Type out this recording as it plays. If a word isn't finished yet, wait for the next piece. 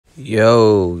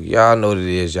Yo, y'all know what it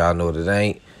is, y'all know what it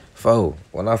ain't.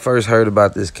 When I first heard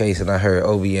about this case and I heard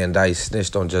OB and Dice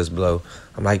snitched on Jusblow,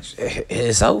 I'm like,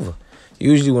 it's over.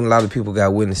 Usually when a lot of people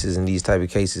got witnesses in these type of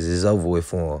cases, it's over with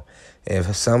for them. And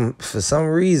for some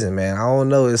reason, man, I don't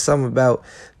know, it's something about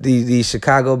these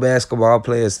Chicago basketball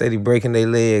players steady breaking their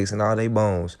legs and all their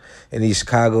bones. And these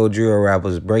Chicago drill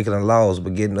rappers breaking the laws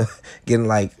but getting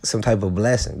like some type of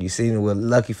blessing. You seen it with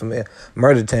Lucky from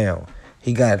Murder Town.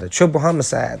 He got a triple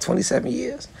homicide, 27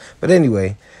 years. But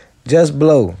anyway,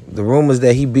 Jusblow, the rumors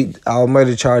that he beat all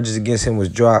murder charges against him was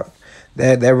dropped.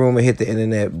 That rumor hit the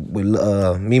internet with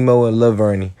Mimo and Lil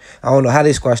Vernie. I don't know how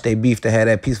they squashed their beef to have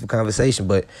that peaceful conversation,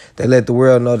 but they let the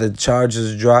world know that the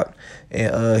charges dropped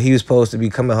and he was supposed to be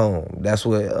coming home. That's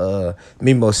what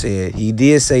Mimo said. He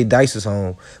did say Dice was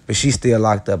home, but she's still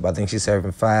locked up. I think she's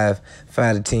serving 5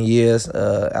 to 10 years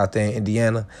out there in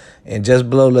Indiana. And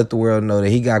Jusblow let the world know that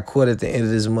he got caught at the end of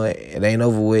this month. It ain't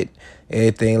over with.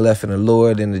 Everything left in the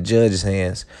Lord and the judge's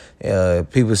hands.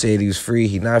 People said he was free.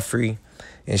 He not free.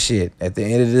 And shit, at the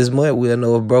end of this month, we'll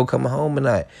know if bro coming home or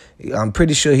not. I'm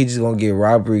pretty sure he just gonna get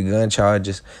robbery, gun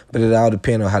charges, but it all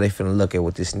depends on how they finna look at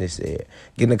what this snitch said.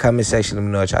 Get in the comment section, let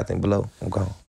me know what y'all think below. I'm gone.